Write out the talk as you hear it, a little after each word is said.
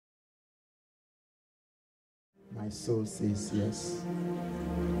My soul says yes.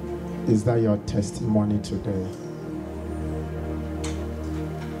 Is that your testimony today?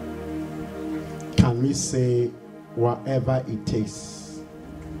 Can we say whatever it takes?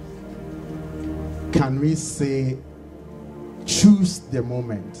 Can we say choose the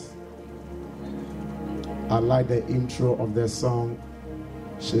moment? I like the intro of the song.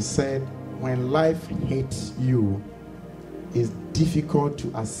 She said, when life hits you, it's difficult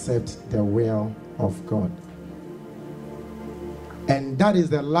to accept the will of God. And that is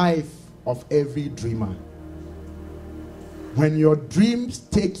the life of every dreamer. When your dreams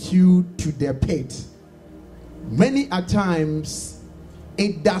take you to the pit, many a times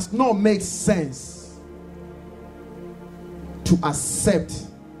it does not make sense to accept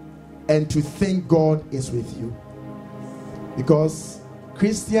and to think God is with you. Because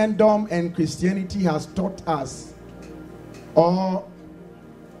Christendom and Christianity has taught us, or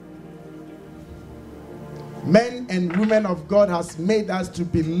men and women of God has made us to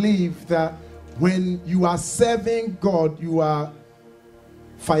believe that when you are serving God, you are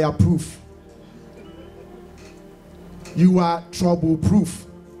fireproof. You are trouble-proof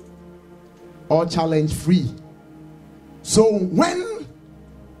or challenge-free. So when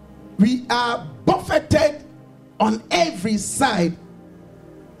we are buffeted on every side,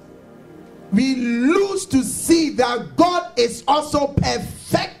 we lose to see that God is also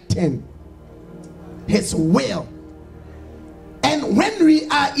perfecting His will. And when we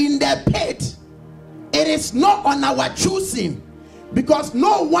are in the pit, it is not on our choosing, because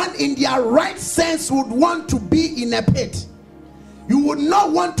no one in their right sense would want to be in a pit. You would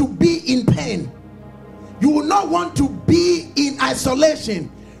not want to be in pain. You would not want to be in isolation.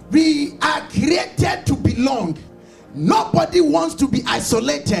 We are created to belong. Nobody wants to be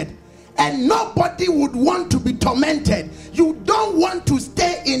isolated, and nobody would want to be tormented. You don't want to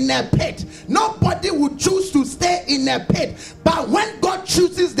stay in a pit. Nobody would choose to stay in a pit. But when God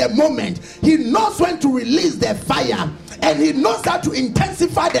chooses the moment, He knows when to release the fire, and He knows how to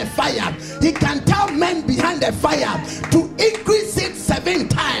intensify the fire. He can tell men behind the fire to increase it 7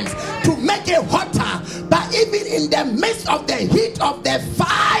 times to make it hotter. But even in the midst of the heat of the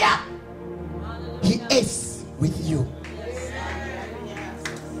fire, He is with you.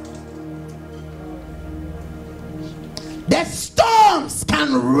 The storms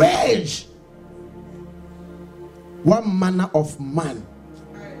can rage. What manner of man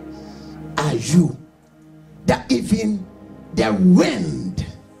are you that even the wind,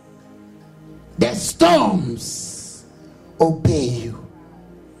 the storms obey you?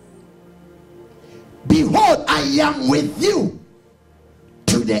 Behold, I am with you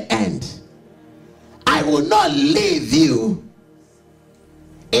to the end. I will not leave you.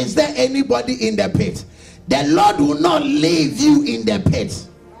 Is there anybody in the pit? The Lord will not leave you in the pit.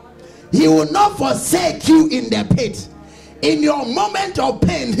 He will not forsake you in the pit. In your moment of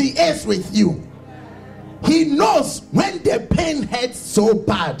pain, He is with you. He knows when the pain hurts so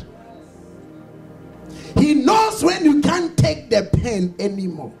bad. He knows when you can't take the pain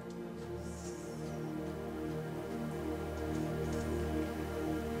anymore.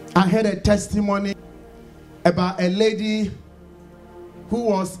 I heard a testimony about a lady who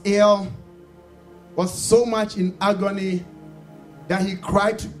was ill, was so much in agony that he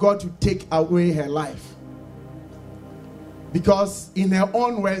cried to God to take away her life. Because in her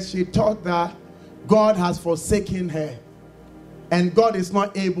own words, she thought that God has forsaken her and God is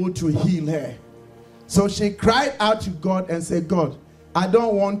not able to heal her. So she cried out to God and said, God, I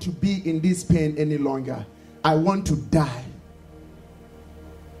don't want to be in this pain any longer. I want to die.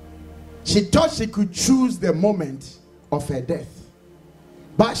 She thought she could choose the moment of her death.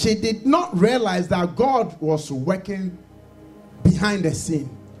 But she did not realize that God was working behind the scene.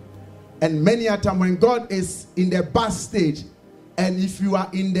 And many a time when God is in the backstage, and if you are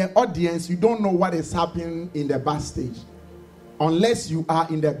in the audience, you don't know what is happening in the backstage unless you are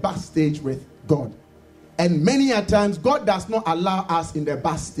in the backstage with God. And many a times God does not allow us in the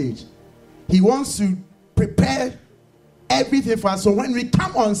backstage. He wants to prepare everything for us. So when we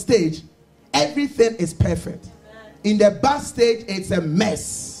come on stage, everything is perfect. In the backstage, it's a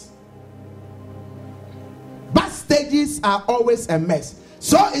mess. Backstages are always a mess.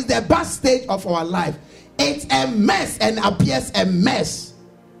 So is the backstage of our life. It's a mess and appears a mess.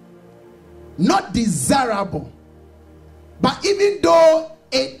 Not desirable. But even though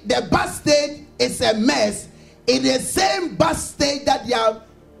the backstage is a mess, it is the same backstage that they are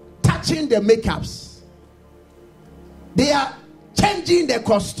touching the makeups. They are changing the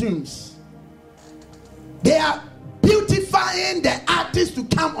costumes. They are beautifying the artists to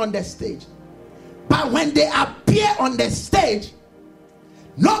come on the stage. But when they appear on the stage,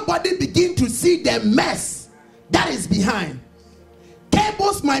 nobody begin to see the mess that is behind.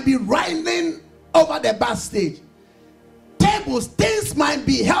 Cables might be riding over the backstage. Tables, things might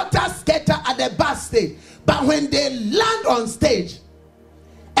be helter-skelter at the backstage. But when they land on stage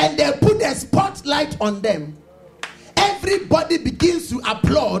and they put the spotlight on them, everybody begins to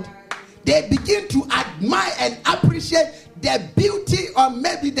applaud. They begin to admire and appreciate the beauty or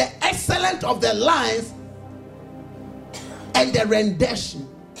maybe the excellence of the lines and the rendition.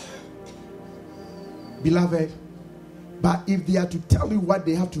 Beloved, but if they are to tell you what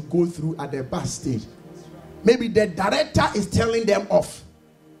they have to go through at the backstage, maybe the director is telling them off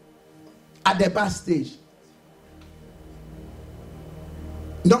at the backstage.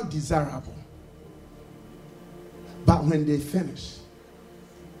 Not desirable. But when they finish,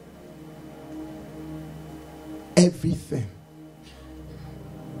 everything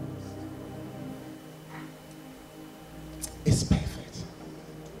is perfect.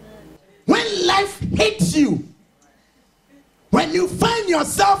 When life hits you, when you find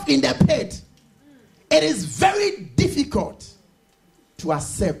yourself in the pit, it is very difficult to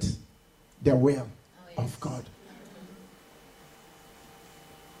accept the will of God.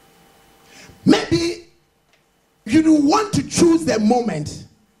 Maybe you don't want to choose the moment,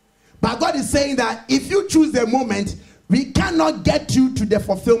 but God is saying that if you choose the moment, we cannot get you to the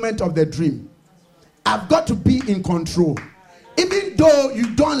fulfillment of the dream. I've got to be in control. Even though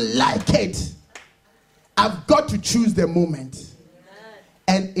you don't like it, I've got to choose the moment.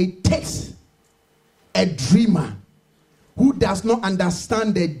 And it takes a dreamer who does not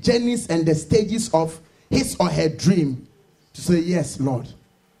understand the journeys and the stages of his or her dream to say, yes, Lord,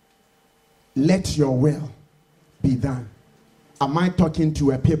 let your will be done. Am I talking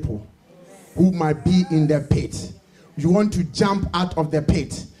to a people who might be in the pit? You want to jump out of the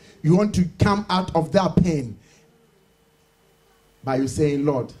pit. You want to come out of that pain. By you saying,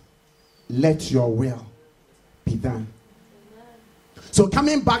 Lord, let your will be done. So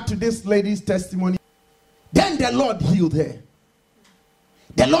coming back to this lady's testimony, then the Lord healed her.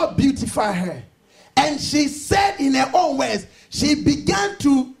 The Lord beautified her. And she said in her own words, she began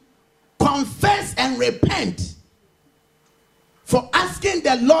to confess and repent for asking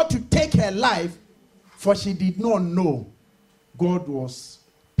the Lord to take her life, for she did not know God was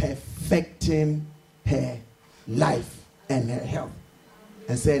perfecting her life and her health.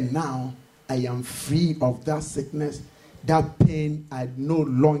 And said, now I am free of that sickness, that pain. I no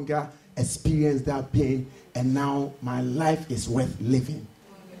longer experience that pain, and now my life is worth living.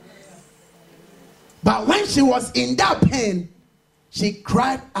 But when she was in that pain, she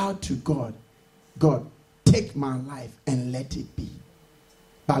cried out to God, God, take my life and let it be.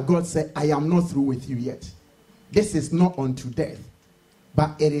 But God said, I am not through with you yet. This is not unto death,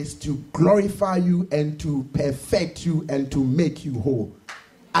 but it is to glorify you and to perfect you and to make you whole.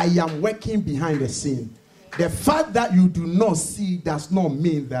 I am working behind the scene. The fact that you do not see does not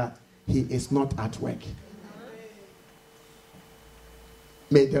mean that he is not at work.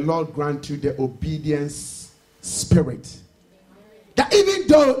 May the Lord grant you the obedience spirit, that even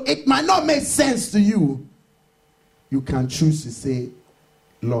though it might not make sense to you, you can choose to say,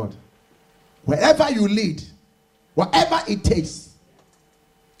 Lord, wherever you lead, whatever it takes,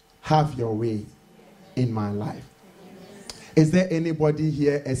 have your way in my life. Is there anybody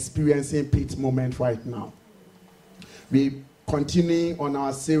here experiencing pit moment right now? We continuing on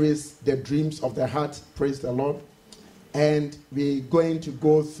our series, The Dreams of the Heart, praise the Lord. And we're going to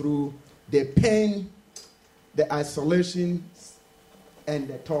go through the pain, the isolation, and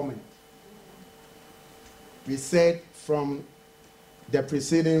the torment. We said from the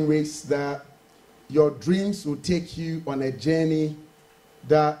preceding weeks that your dreams will take you on a journey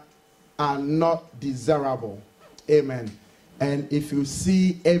that are not desirable. Amen. And if you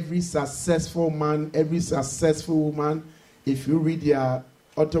see every successful man, every successful woman, if you read their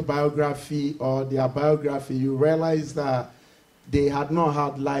autobiography or their biography, you realize that they had not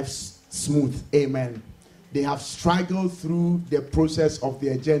had life smooth. Amen. They have struggled through the process of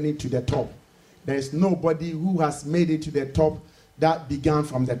their journey to the top. There is nobody who has made it to the top that began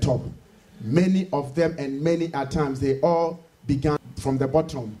from the top. Many of them, and many at times, they all began from the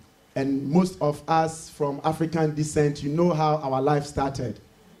bottom. And most of us from African descent, you know how our life started.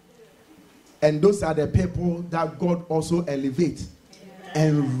 And those are the people that God also elevates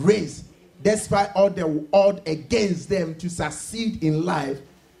and raise, despite all the odds against them to succeed in life.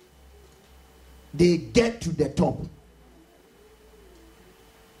 They get to the top.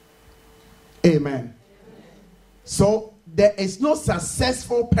 Amen. So there is no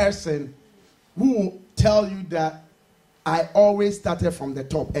successful person who will tell you that I always started from the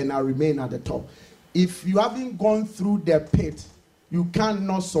top and I remain at the top. If you haven't gone through the pit, you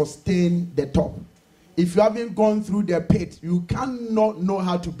cannot sustain the top. if you haven't gone through the pit, you cannot know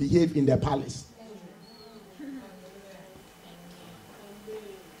how to behave in the palace.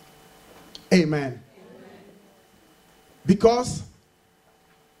 Amen. Because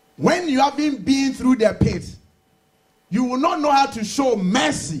when you haven't been through the pit, you will not know how to show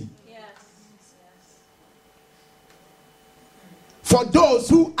mercy. Yes. For those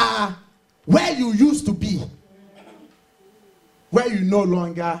who are where you used to be, where you no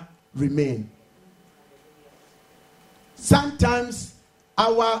longer remain. Sometimes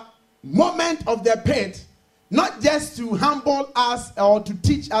our moment of the pit, not just to humble us or to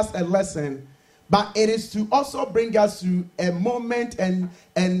teach us a lesson, but it is to also bring us to a moment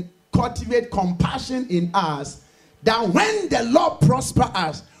and cultivate compassion in us, that when the Lord prosper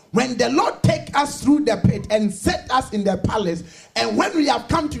us, when the Lord take us through the pit and set us in the palace, and when we have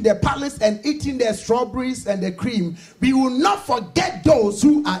come to the palace and eaten the strawberries and the cream, we will not forget those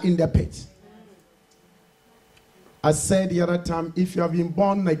who are in the pit. I said the other time, if you have been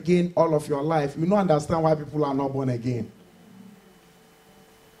born again all of your life, you don't understand why people are not born again.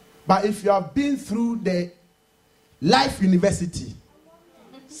 But if you have been through the life university,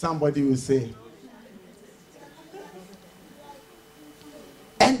 somebody will say,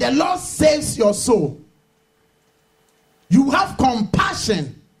 and the Lord saves your soul, you have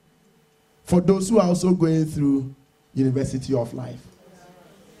compassion for those who are also going through university of life.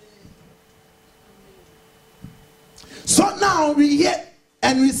 So now we hear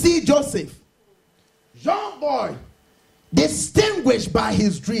and we see Joseph, young boy, distinguished by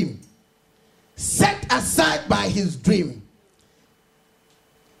his dream, set aside by his dream,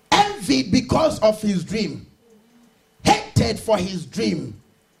 envied because of his dream, hated for his dream,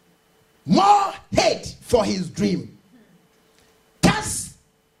 more hate for his dream, cast,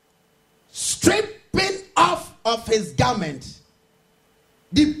 stripping off of his garment,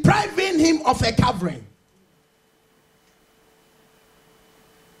 depriving him of a covering.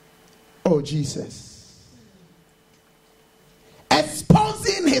 Oh, Jesus.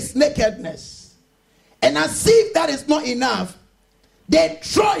 Exposing his nakedness. And as if that is not enough, they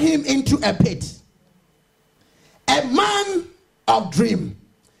throw him into a pit. A man of dream.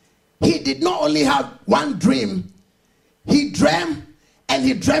 He did not only have one dream, he dreamt and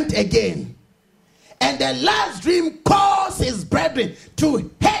he dreamt again. And the last dream caused his brethren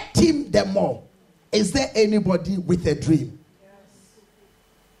to hate him the more. Is there anybody with a dream?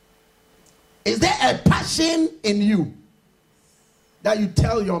 Is there a passion in you that you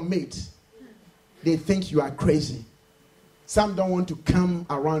tell your mate they think you are crazy? Some don't want to come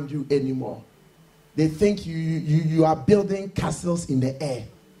around you anymore. They think you are building castles in the air.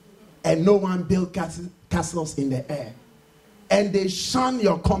 And no one builds castles in the air. And they shun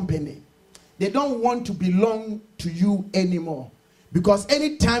your company. They don't want to belong to you anymore. Because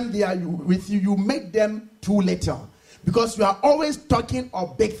anytime they are with you, you make them too little. Because you are always talking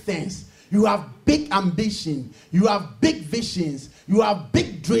of big things. You have big ambition. You have big visions. You have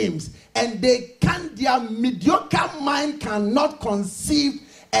big dreams. And their mediocre mind cannot conceive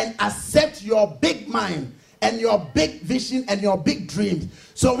and accept your big mind and your big vision and your big dreams.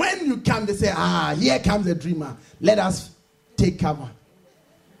 So when you come, they say, here comes a dreamer. Let us take cover.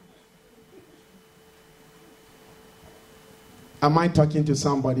 Am I talking to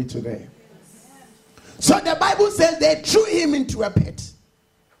somebody today? So the Bible says they threw him into a pit.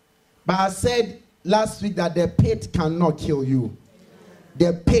 But I said last week that the pit cannot kill you.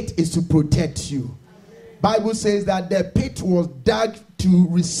 The pit is to protect you. Bible says that the pit was dug to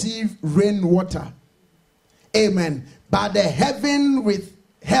receive rainwater. Amen. But the heaven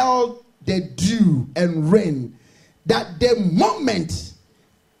withheld the dew and rain. That the moment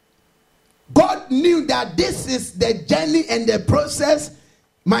God knew that this is the journey and the process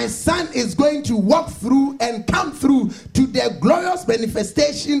my son is going to walk through and come through to the glorious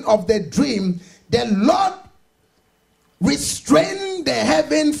manifestation of the dream, the Lord restrained the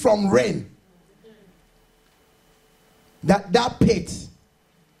heaven from rain. That pit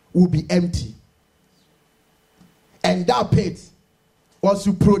will be empty. And that pit was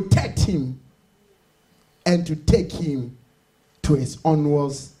to protect him and to take him to his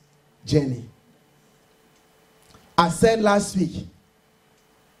onwards journey. I said last week,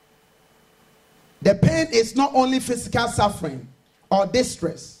 the pain is not only physical suffering or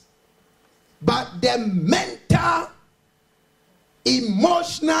distress, but the mental,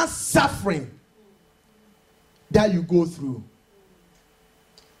 emotional suffering that you go through.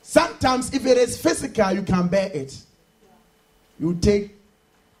 Sometimes if it is physical, you can bear it. You take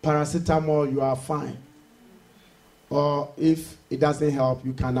paracetamol, you are fine. Or if it doesn't help,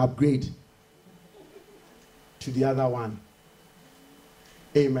 you can upgrade to the other one.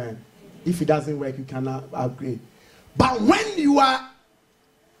 Amen. If it doesn't work, you cannot upgrade. But when you are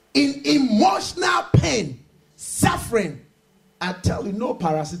in emotional pain, suffering, I tell you, no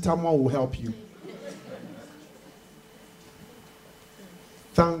paracetamol will help you.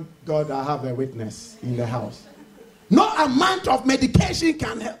 Thank God I have a witness in the house. No amount of medication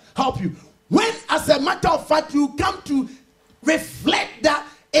can help you. When, as a matter of fact, you come to reflect that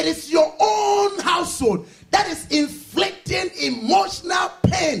it is your own household that is inflicting emotional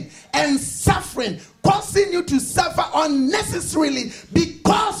pain and suffering, causing you to suffer unnecessarily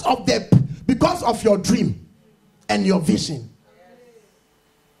because of your dream and your vision.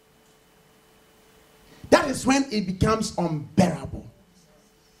 That is when it becomes unbearable.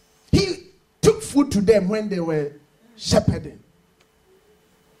 He took food to them when they were shepherding.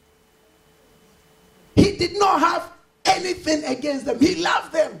 He did not have anything against them. He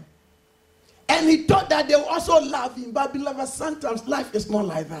loved them. And he thought that they would also love him. But beloved, sometimes life is not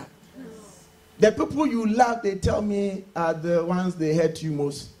like that. The people you love, they tell me, are the ones they hurt you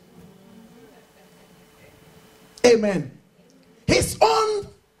most. Amen. His own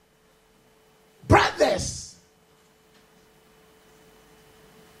brothers.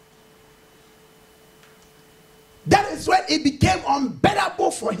 That is when it became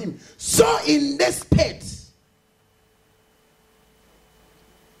unbearable for him. So in this pit,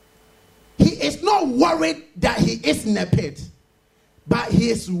 he is not worried that he is in a pit, but he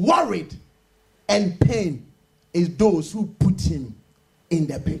is worried and pain is those who put him in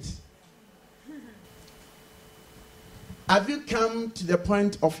the pit. Have you come to the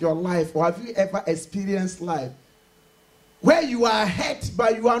point of your life, or have you ever experienced life where you are hurt,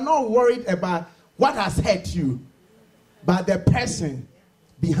 but you are not worried about what has hurt you, but the person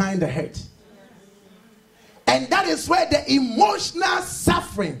behind the hurt? And that is where the emotional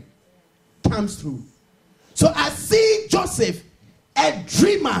suffering comes through. So I see Joseph, a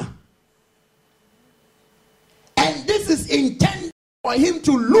dreamer, and this is intended for him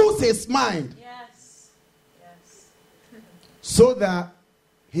to lose his mind. Yes. Yes. So that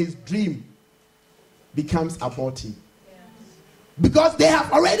his dream becomes abortive. Yes. Because they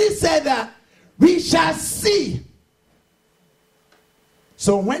have already said that we shall see.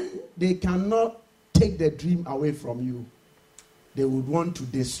 So when they cannot take the dream away from you, they would want to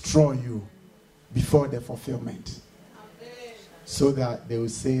destroy you before the fulfillment. So that they will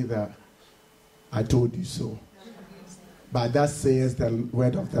say that I told you so. But that says the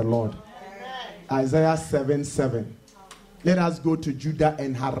word of the Lord. Isaiah 7:7. Let us go to Judah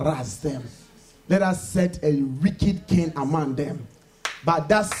and harass them. Let us set a wicked king among them. But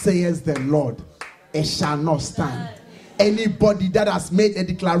that says the Lord, it shall not stand. Anybody that has made a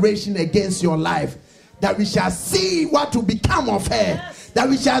declaration against your life, that we shall see what will become of her, that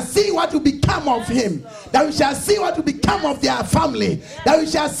we shall see what will become of him, that we shall see what will become of their family, that we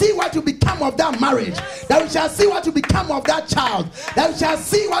shall see what will become of that marriage, that we shall see what will become of that child, that we shall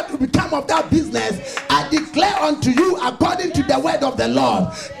see what will become of that business. I declare unto you according to the word of the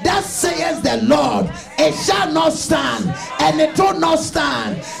Lord, that says the Lord, it shall not stand, and it will not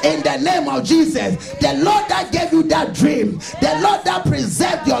stand in the name of Jesus. The Lord that gave you that dream, the Lord that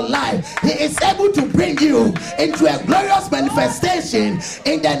preserved your life, he is able to bring you into a glorious manifestation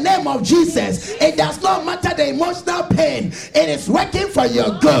in the name of Jesus. It does not matter the emotional pain, it is working for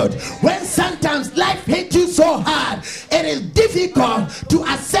your good. When sometimes life hits you so hard, it is difficult to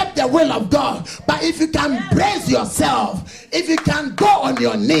accept the will of God. But if you can brace yourself, if you can go on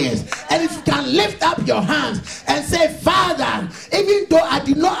your knees, and if you can lift up your hands and say, Father, even though I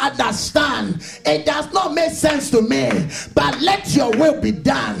did not understand, it does not make sense to me, but let your will be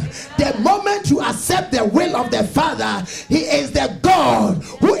done. The moment you accept the will of the Father, he is the God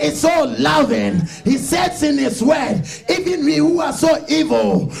who is so loving. He says in his word, even we who are so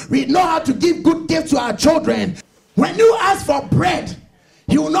evil, we know how to give good gifts to our children. When you ask for bread,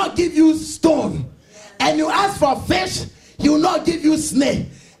 he will not give you stone. And you ask for fish, he will not give you snake.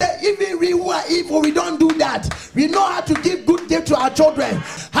 Even we who are evil, we don't do that. We know how to give good gifts to our children.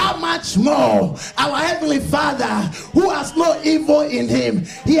 How much more our Heavenly Father, who has no evil in him,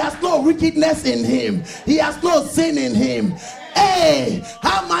 he has no wickedness in him, he has no sin in him. Hey,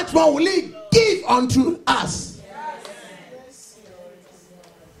 how much more will he give unto us?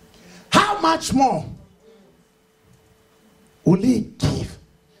 How much more will he give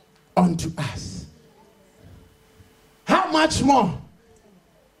unto us? How much more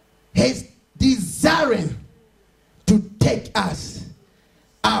he's desiring to take us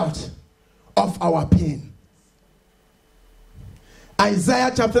out of our pain.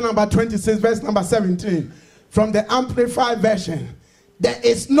 Isaiah chapter number 26, verse number 17, from the Amplified Version. There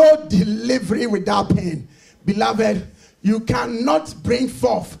is no delivery without pain. Beloved, you cannot bring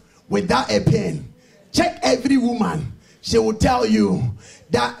forth without a pain. Check every woman. She will tell you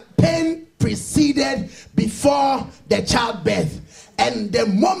that pain preceded before the childbirth. And the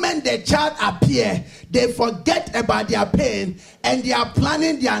moment the child appears, they forget about their pain and they are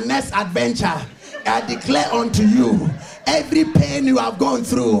planning their next adventure. I declare unto you, every pain you have gone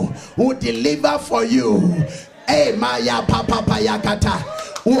through will deliver for you. Hey, Maya Papa Payakata.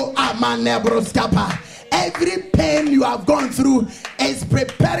 Oh, Amanebroskapa. Every pain you have gone through is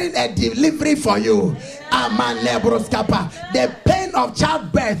preparing a delivery for you. Amanebroskapa. The pain of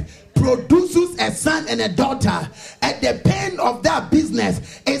childbirth produces a son and a daughter, and the pain of that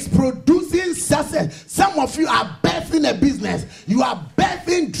business is producing success. Some of you are birthing a business, you are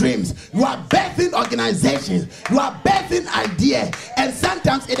birthing dreams, you are birthing organizations, you are birthing ideas, and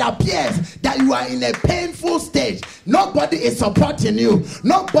sometimes it appears that you are in a painful stage. Nobody is supporting you,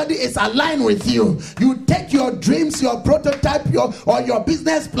 nobody is aligned with you. You take your dreams, your prototype, or your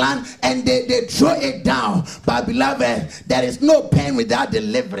business plan, and they throw it down. But beloved, there is no pain without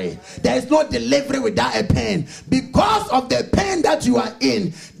delivery. There is no delivery without a pain. Because of the pain that you are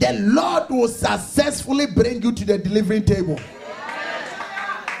in, the Lord will successfully bring you to the delivery table.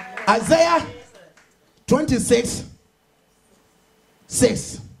 Isaiah 26:6.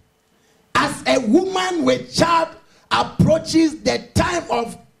 As a woman with child approaches the time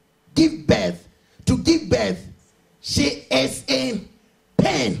of to give birth, she is in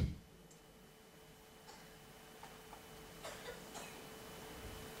pain.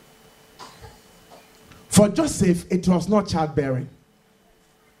 For Joseph, it was not childbearing,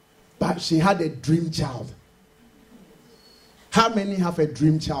 but she had a dream child. How many have a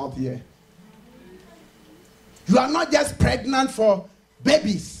dream child here? You are not just pregnant for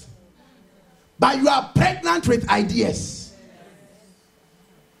babies, but you are pregnant with ideas.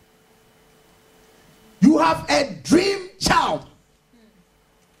 You have a dream child.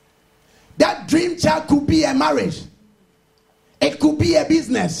 That dream child could be a marriage. It could be a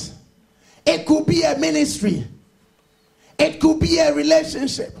business. It could be a ministry. It could be a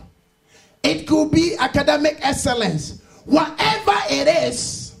relationship. It could be academic excellence. Whatever it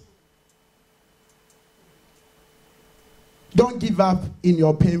is, don't give up in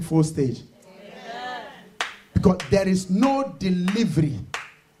your painful stage. Amen. Because there is no delivery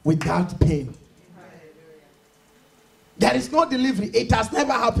without pain. There is no delivery. It has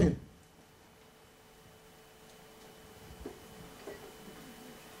never happened.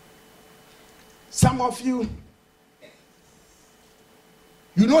 Some of you,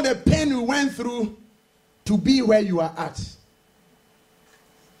 you know the pain you went through to be where you are at.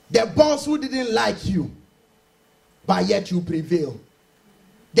 The boss who didn't like you, but yet you prevail.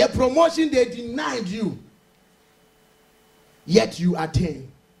 The promotion they denied you, yet you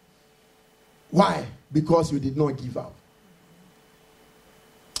attain. Why? Because you did not give up.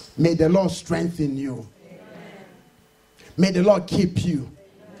 May the Lord strengthen you. Amen. May the Lord keep you.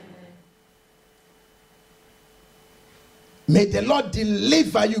 May the Lord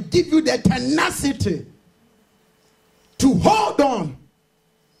deliver you, give you the tenacity to hold on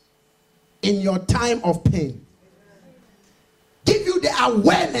in your time of pain. Give you the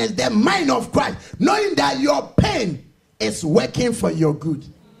awareness, the mind of Christ, knowing that your pain is working for your good.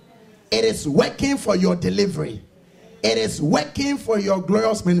 It is working for your delivery. It is working for your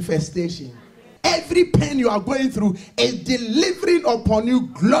glorious manifestation. Every pain you are going through is delivering upon you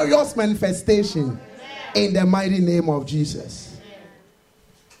glorious manifestation. In the mighty name of Jesus.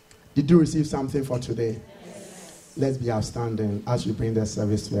 Did you receive something for today? Yes. Let's be outstanding as we bring the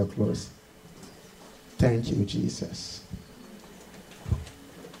service to a close. Thank you, Jesus.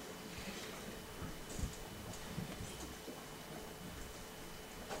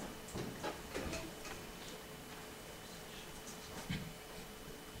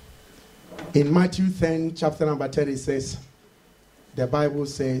 In Matthew 10, chapter number 36, the Bible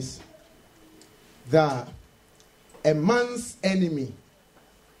says that a man's enemy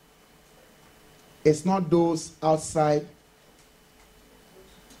is not those outside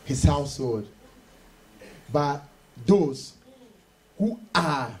his household, but those who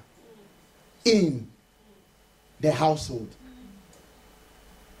are in the household.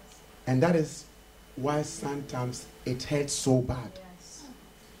 And that is why sometimes it hurts so bad.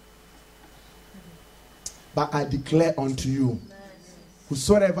 But I declare unto you,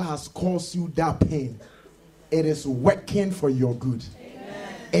 whosoever has caused you that pain, it is working for your good.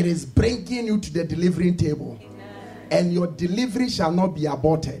 Amen. It is bringing you to the delivering table. Amen. And your delivery shall not be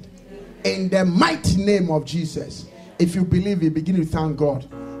aborted. Amen. In the mighty name of Jesus. If you believe it, begin to thank God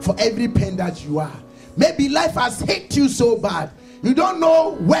for every pain that you are. Maybe life has hit you so bad. You don't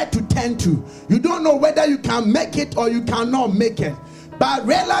know where to turn to. You don't know whether you can make it or you cannot make it. but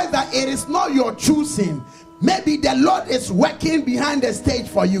realize that it is not your choosing. Maybe the Lord is working behind the stage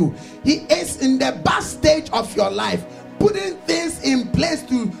for you. He is in the back stage of your life, putting things in place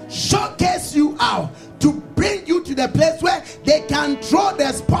to showcase you out, to bring you to the place where they can throw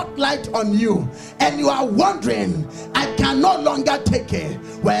the spotlight on you. And you are wondering, I can no longer take it.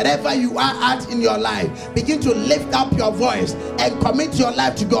 Wherever you are at in your life, begin to lift up your voice and commit your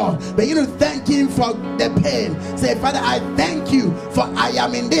life to God. Begin to thank Him for the pain. Say, Father, I thank you for I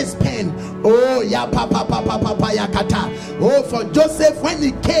am in this pain. Oh, ya papa papa papa ya kata. Oh, for Joseph, when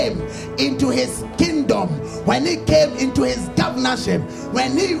he came into his kingdom, when he came into his governorship,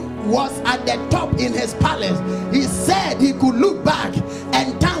 when he was at the top in his palace, he said he could look back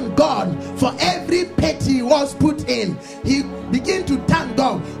and thank God for every pit he was put in. He began to thank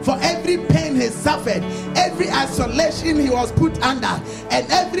God for every pain he suffered, every isolation he was put under,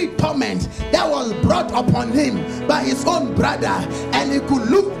 and every torment that was brought upon him by his own brother. And he could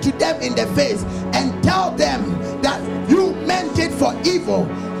look to them in the face and tell them that you meant it for evil,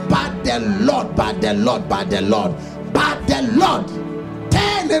 but the Lord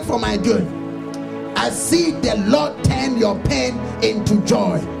turn it for my good. I see the Lord turn your pain into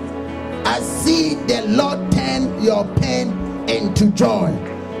joy. I see the Lord turn your pain into joy.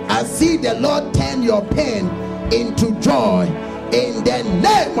 I see the Lord turn your pain into joy in the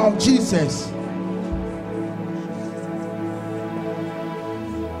name of Jesus.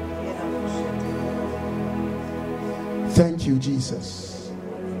 Thank you, Jesus.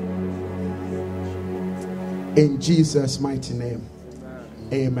 In Jesus' mighty name.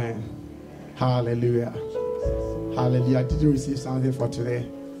 Amen. Hallelujah. Hallelujah. Did you receive something for today?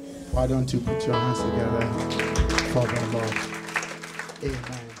 Why don't you put your hands together for the Lord?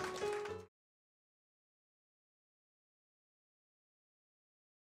 Amen.